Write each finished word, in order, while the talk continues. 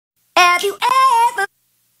Have you ever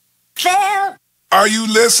felt? Are you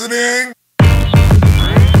listening?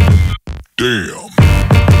 Damn.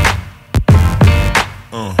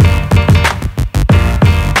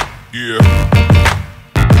 Yeah.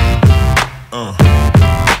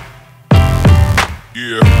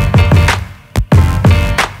 Yeah.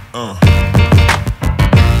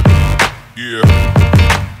 Yeah.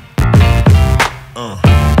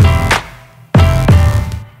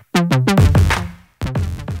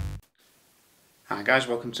 Hi guys,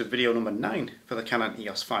 welcome to video number 9 for the Canon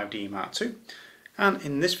EOS 5D Mark II, and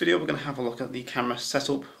in this video we're going to have a look at the camera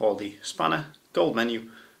setup, or the spanner gold menu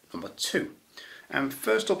number 2.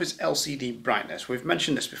 First up is LCD brightness. We've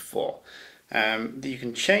mentioned this before, that you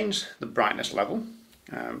can change the brightness level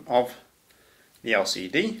of the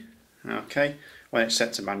LCD, okay, when it's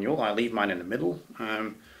set to manual. I leave mine in the middle,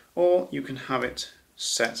 or you can have it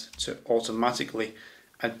set to automatically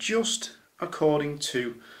adjust according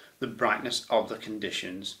to the brightness of the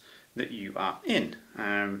conditions that you are in.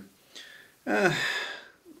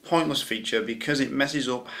 Pointless feature because it messes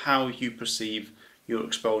up how you perceive your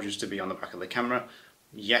exposures to be on the back of the camera.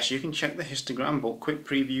 Yes, you can check the histogram, but quick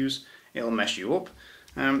previews, it'll mess you up.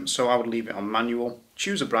 So I would leave it on manual,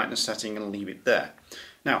 choose a brightness setting and leave it there.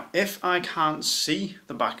 Now, if I can't see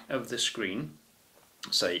the back of the screen,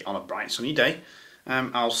 say on a bright sunny day,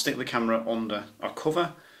 I'll stick the camera under a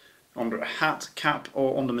cover, under a hat, cap,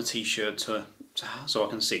 or under my t-shirt so I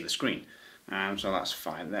can see the screen. So that's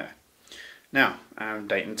fine there. Now,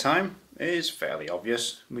 date and time is fairly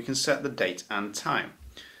obvious. We can set the date and time.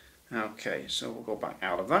 Okay, so we'll go back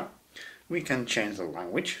out of that. We can change the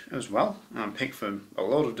language as well and pick from a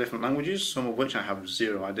load of different languages, some of which I have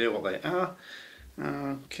zero idea what they are.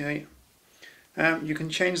 Okay. You can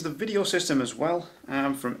change the video system as well,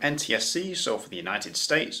 from NTSC, so for the United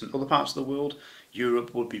States and other parts of the world.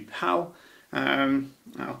 Europe would be PAL.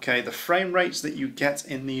 Okay, the frame rates that you get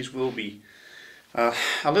in these will be a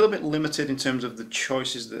little bit limited in terms of the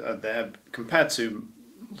choices that are there compared to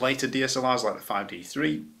later DSLRs like the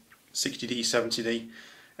 5D3, 60D, 70D.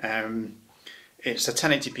 It's a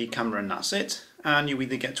 1080p camera and that's it, and you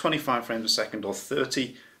either get 25 frames a second or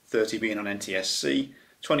 30 being on NTSC,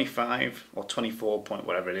 25 or 24 point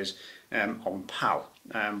whatever it is on PAL.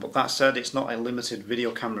 But that said, it's not a limited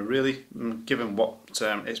video camera really, given what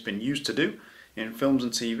it's been used to do in films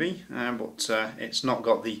and TV, but it's not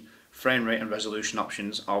got the frame rate and resolution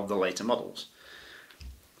options of the later models.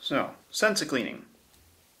 So, sensor cleaning.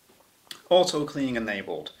 Auto cleaning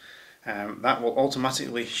enabled. That will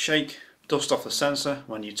automatically shake dust off the sensor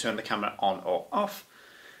when you turn the camera on or off.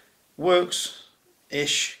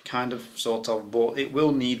 Works-ish, kind of, sort of, but it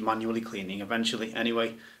will need manually cleaning eventually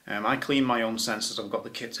anyway. I clean my own sensors, I've got the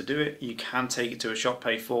kit to do it. You can take it to a shop,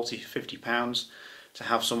 pay £40–50 to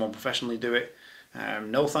have someone professionally do it.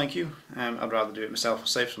 No thank you, I'd rather do it myself and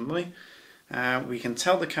save some money. We can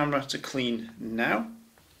tell the camera to clean now,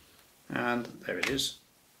 and there it is.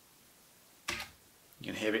 You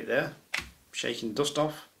can hear it there, shaking dust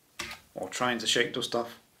off, or trying to shake dust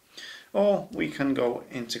off. Or we can go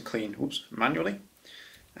into clean, manually,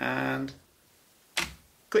 and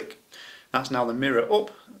click. That's now the mirror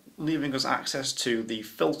up, leaving us access to the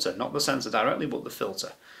filter, not the sensor directly, but the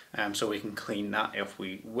filter. So we can clean that if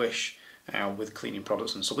we wish with cleaning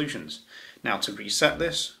products and solutions. Now to reset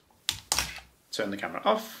this, turn the camera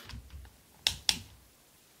off,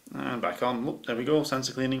 and back on. Look, there we go,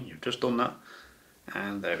 sensor cleaning, you've just done that,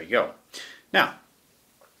 and there we go. Now,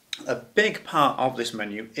 a big part of this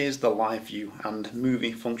menu is the live view and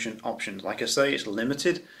movie function options. Like I say, it's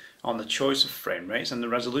limited on the choice of frame rates and the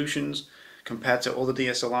resolutions compared to other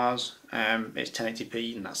DSLRs. It's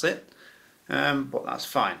 1080p and that's it, but that's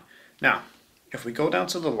fine. Now, if we go down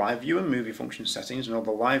to the live view and movie function settings, the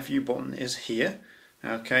live view button is here.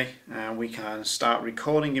 Okay, we can start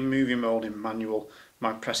recording in movie mode in manual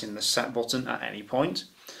by pressing the set button at any point.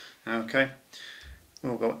 Okay,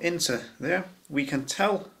 we'll go into there. We can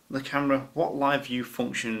tell the camera what live view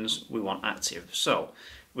functions we want active. So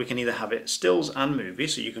we can either have it stills and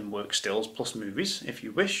movies, so you can work stills plus movies if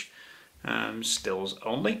you wish, stills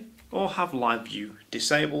only, or have live view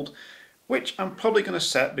disabled, which I'm probably going to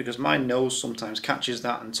set because my nose sometimes catches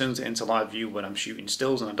that and turns it into live view when I'm shooting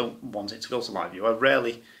stills, and I don't want it to go to live view. I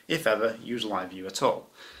rarely, if ever, use live view at all.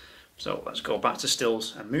 So let's go back to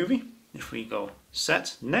stills and movie. If we go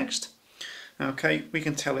set next, okay, we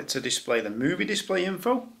can tell it to display the movie display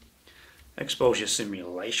info, exposure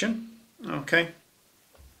simulation, okay,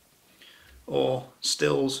 or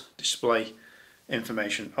stills display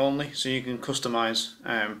information only, so you can customize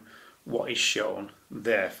what is shown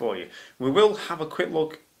there for you. We will have a quick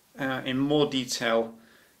look in more detail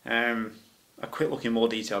a quick look in more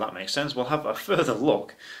detail, that makes sense. We'll have a further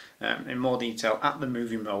look in more detail at the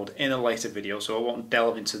movie mode in a later video, so I won't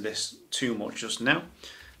delve into this too much just now.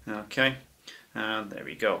 Okay, there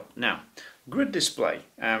we go. Now, grid display.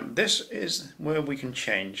 This is where we can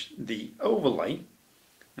change the overlay,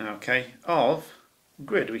 okay, of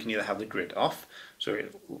grid. We can either have the grid off, so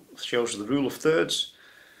it shows the rule of thirds.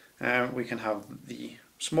 We can have the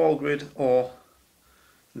small grid or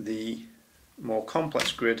the more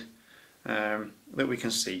complex grid that we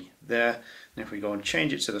can see there. And if we go and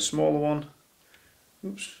change it to the smaller one,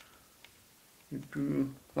 oops,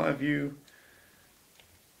 live view,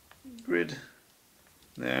 grid,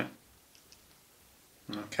 there.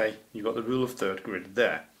 Okay, you've got the rule of third grid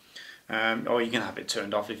there. Or you can have it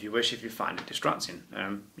turned off if you wish, if you find it distracting.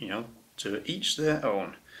 You know, to each their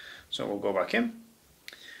own. So we'll go back in.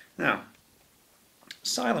 Now,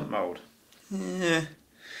 silent mode. Yeah.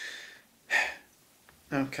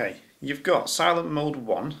 Okay, you've got silent mode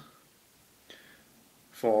 1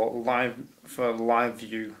 for live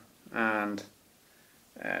view and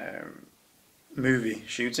movie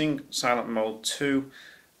shooting. Silent mode 2,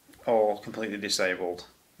 or completely disabled.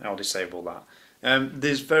 I'll disable that.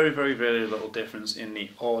 There's very little difference in the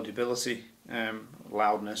audibility,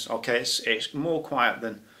 loudness. Okay, it's more quiet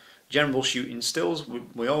than general shooting stills.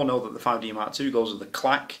 We all know that the 5D Mark II goes with the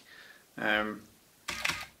clack.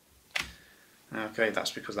 Okay,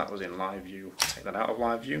 that's because that was in live view. Take that out of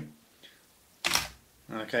live view.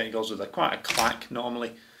 Okay, it goes with quite a clack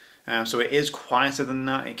normally. So it is quieter than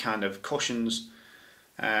that. It kind of cushions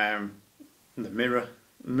the mirror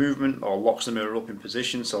movement, or locks the mirror up in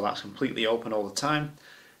position, so that's completely open all the time.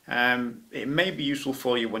 It may be useful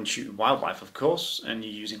for you when shooting wildlife, of course, and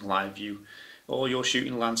you're using live view, or you're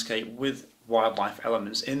shooting landscape with wildlife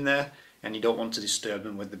elements in there, and you don't want to disturb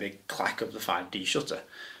them with the big clack of the 5D shutter.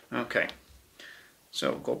 Okay,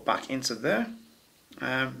 so go back into there.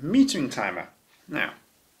 Metering timer. Now,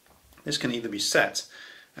 this can either be set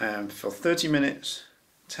for 30 minutes,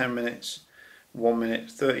 10 minutes, 1 minute,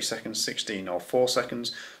 30 seconds, 16 or 4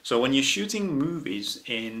 seconds. So when you're shooting movies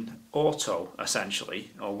in auto,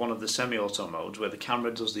 essentially, or one of the semi-auto modes where the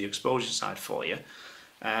camera does the exposure side for you,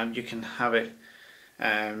 you can have it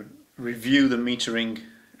review the metering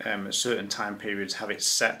at certain time periods, have it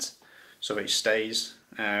set so it stays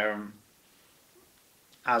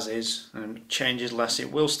as is and changes less.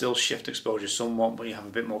 It will still shift exposure somewhat, but you have a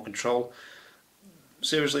bit more control.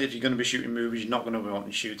 Seriously, if you're going to be shooting movies, you're not going to be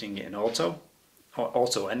wanting shooting it in auto.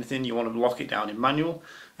 Auto anything, you want to lock it down in manual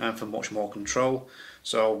for much more control.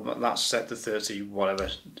 So that's set to 30, whatever,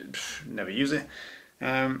 never use it.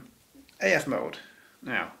 AF mode.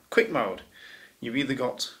 Now, quick mode. You've either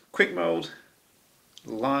got quick mode,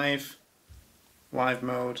 live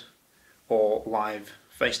mode, or live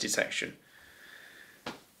face detection.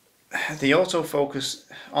 The autofocus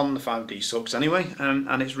on the 5D sucks anyway,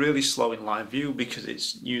 and it's really slow in live view because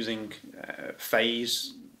it's using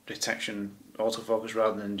phase detection autofocus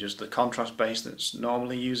rather than just the contrast base that's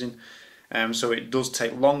normally using. So it does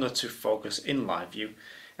take longer to focus in live view.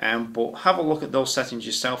 But have a look at those settings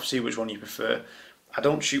yourself, see which one you prefer. I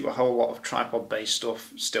don't shoot a whole lot of tripod based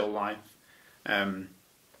stuff, still life,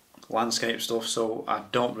 landscape stuff, so I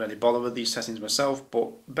don't really bother with these settings myself,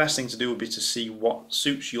 but best thing to do would be to see what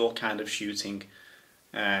suits your kind of shooting,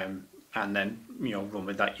 and then, you know, run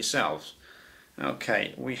with that yourselves.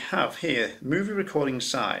 Okay, we have here movie recording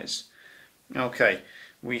size. Okay,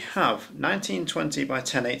 we have 1920 by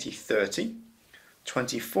 1080 30,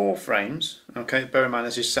 24 frames. Okay, bear in mind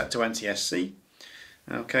this is set to NTSC.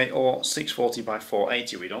 Okay, or 640 by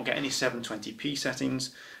 480. We don't get any 720p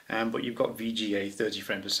settings, but you've got VGA 30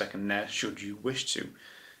 frames per second there should you wish to.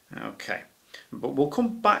 Okay, but we'll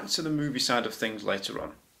come back to the movie side of things later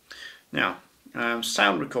on. Now,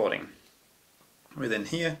 sound recording. Within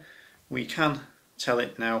here we can tell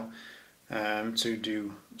it now to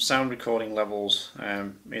do sound recording levels.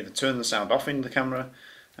 Either turn the sound off in the camera,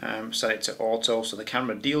 set it to auto so the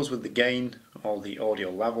camera deals with the gain or the audio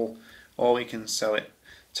level, or we can tell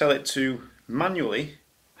it to manually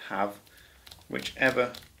have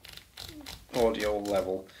whichever audio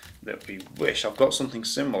level that we wish. I've got something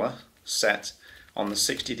similar set on the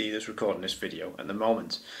 60D that's recording this video at the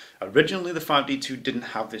moment. Originally the 5D2 didn't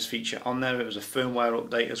have this feature on there. It was a firmware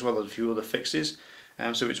update as well as a few other fixes,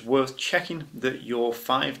 so it's worth checking that your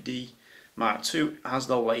 5D Mark II has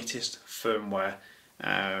the latest firmware.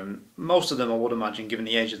 Most of them, I would imagine, given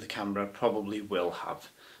the age of the camera, probably will have,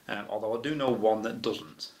 although I do know one that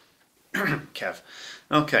doesn't. Kev.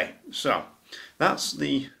 Okay, so that's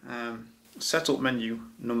the setup menu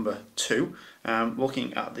number 2,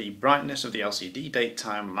 looking at the brightness of the LCD, date,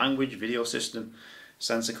 time, language, video system,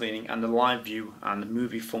 sensor cleaning, and the live view and the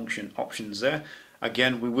movie function options there.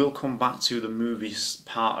 Again, we will come back to the movies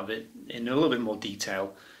part of it in a little bit more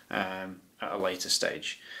detail at a later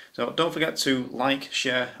stage. So don't forget to like,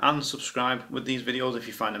 share and subscribe with these videos if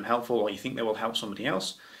you find them helpful or you think they will help somebody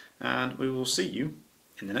else, and we will see you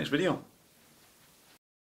in the next video.